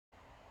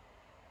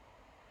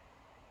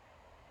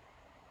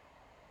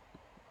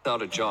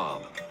Without a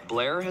job,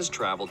 Blair has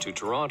traveled to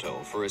Toronto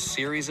for a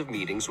series of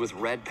meetings with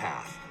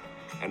Redpath,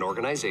 an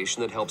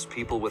organization that helps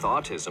people with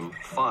autism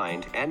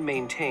find and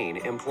maintain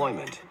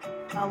employment.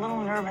 A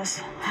little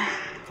nervous.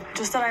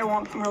 Just that I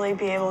won't really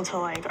be able to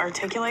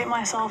articulate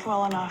myself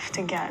well enough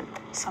to get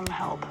some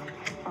help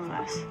from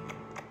this.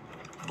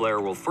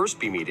 Blair will first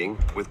be meeting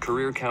with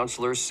career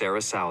counselor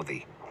Sarah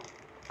Southey.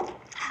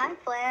 Hi,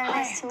 Blair.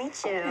 Hi. Nice to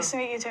meet you. Nice to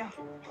meet you too.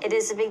 It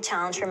is a big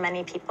challenge for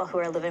many people who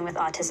are living with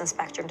autism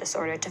spectrum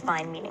disorder to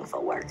find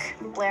meaningful work.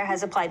 Blair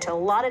has applied to a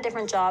lot of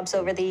different jobs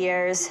over the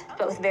years,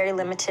 but with very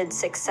limited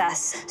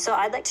success. So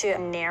I'd like to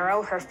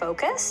narrow her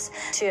focus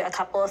to a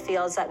couple of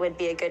fields that would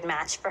be a good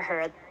match for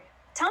her.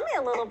 Tell me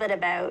a little bit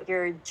about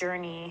your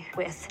journey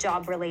with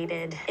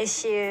job-related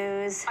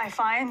issues. I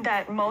find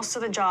that most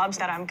of the jobs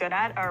that I'm good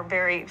at are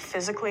very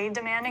physically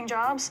demanding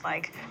jobs,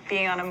 like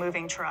being on a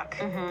moving truck,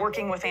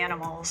 working with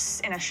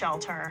animals in a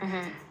shelter,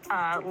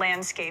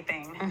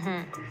 landscaping.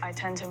 I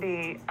tend to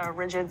be a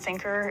rigid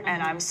thinker,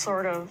 and I'm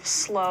sort of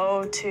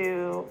slow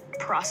to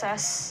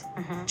process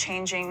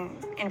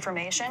changing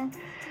information.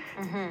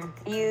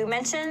 You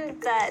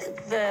mentioned that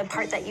the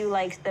part that you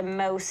liked the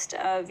most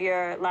of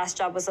your last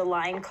job was a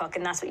line cook,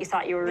 and that's what you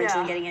thought you were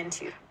originally getting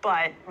into.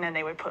 But then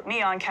they would put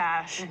me on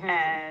cash,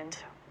 and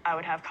I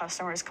would have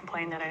customers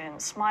complain that I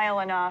didn't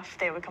smile enough.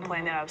 They would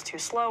complain that I was too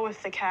slow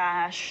with the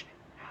cash.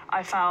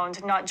 I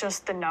found not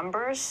just the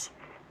numbers,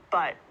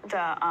 but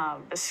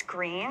the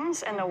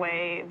screens and the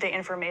way the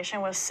information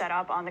was set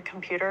up on the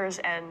computers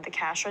and the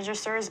cash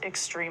registers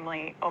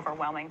extremely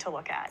overwhelming to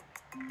look at.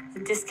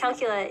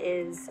 Dyscalculia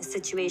is a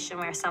situation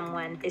where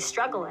someone is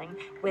struggling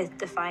with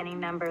defining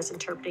numbers,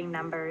 interpreting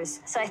numbers.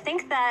 So I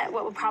think that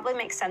what would probably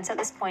make sense at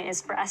this point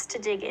is for us to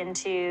dig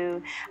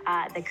into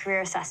the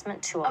career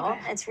assessment tool.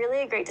 Okay. It's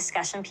really a great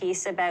discussion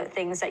piece about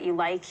things that you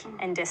like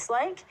and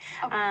dislike.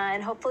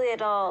 And hopefully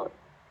it'll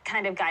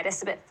kind of guide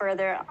us a bit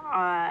further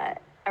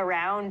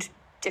around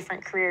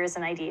different careers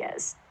and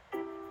ideas.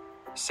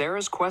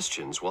 Sarah's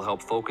questions will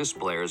help focus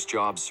Blair's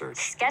job search.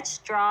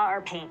 Sketch, draw,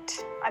 or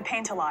paint? I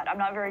paint a lot. I'm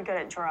not very good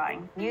at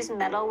drawing. Use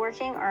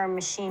metalworking or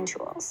machine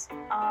tools?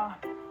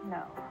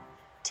 No.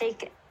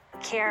 Take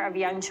care of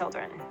young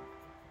children?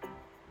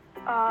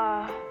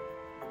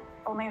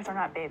 Only if they're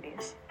not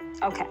babies.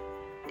 Okay.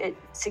 It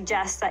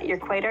suggests that you're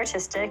quite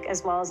artistic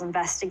as well as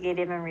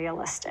investigative and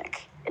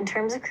realistic. In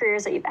terms of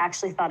careers that you've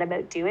actually thought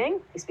about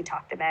doing, because we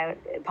talked about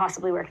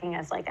possibly working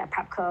as a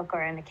prep cook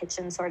or in a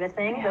kitchen sort of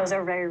thing, those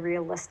are very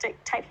realistic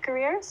type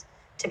careers.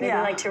 Typically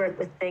like to work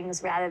with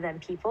things rather than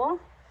people.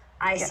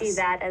 I see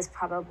that as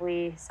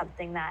probably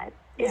something that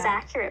is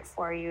accurate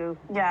for you.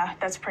 Yeah,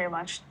 that's pretty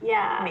much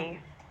me.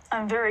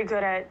 I'm very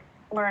good at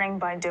learning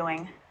by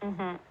doing.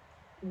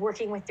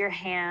 Working with your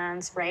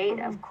hands, right?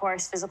 Of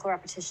course, physical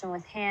repetition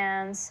with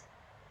hands.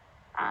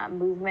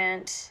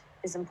 Movement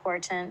is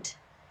important.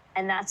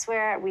 And that's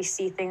where we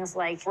see things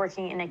like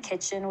working in a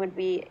kitchen would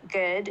be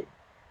good.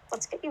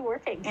 Let's get you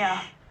working.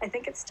 Yeah. I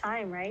think it's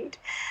time, right?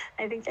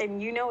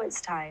 And you know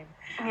it's time.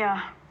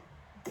 Yeah.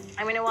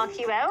 I'm gonna walk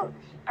you out.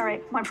 All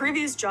right. My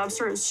previous job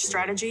search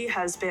strategy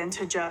has been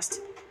to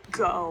just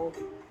go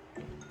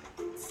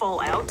full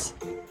out.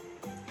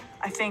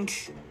 I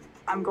think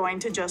I'm going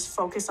to just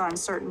focus on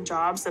certain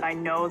jobs that I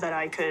know that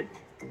I could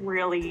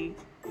really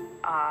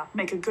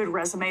make a good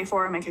resume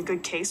for and make a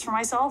good case for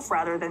myself,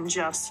 rather than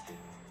just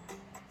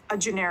a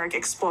generic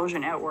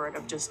explosion outward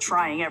of just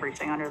trying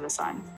everything under the sun.